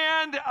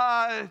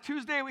 And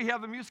Tuesday we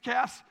have the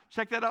Musecast.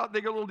 Check that out.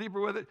 They go a little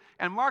deeper with it.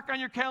 And mark on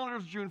your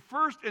calendars June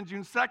 1st and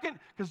June 2nd,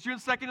 because June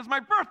 2nd is my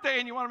birthday,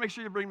 and you want to make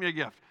sure you bring me a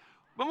gift.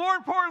 But more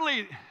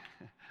importantly,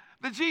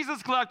 the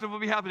Jesus Collective will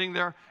be happening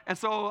there. And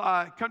so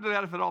come to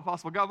that if at all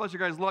possible. God bless you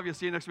guys. Love you.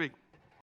 See you next week.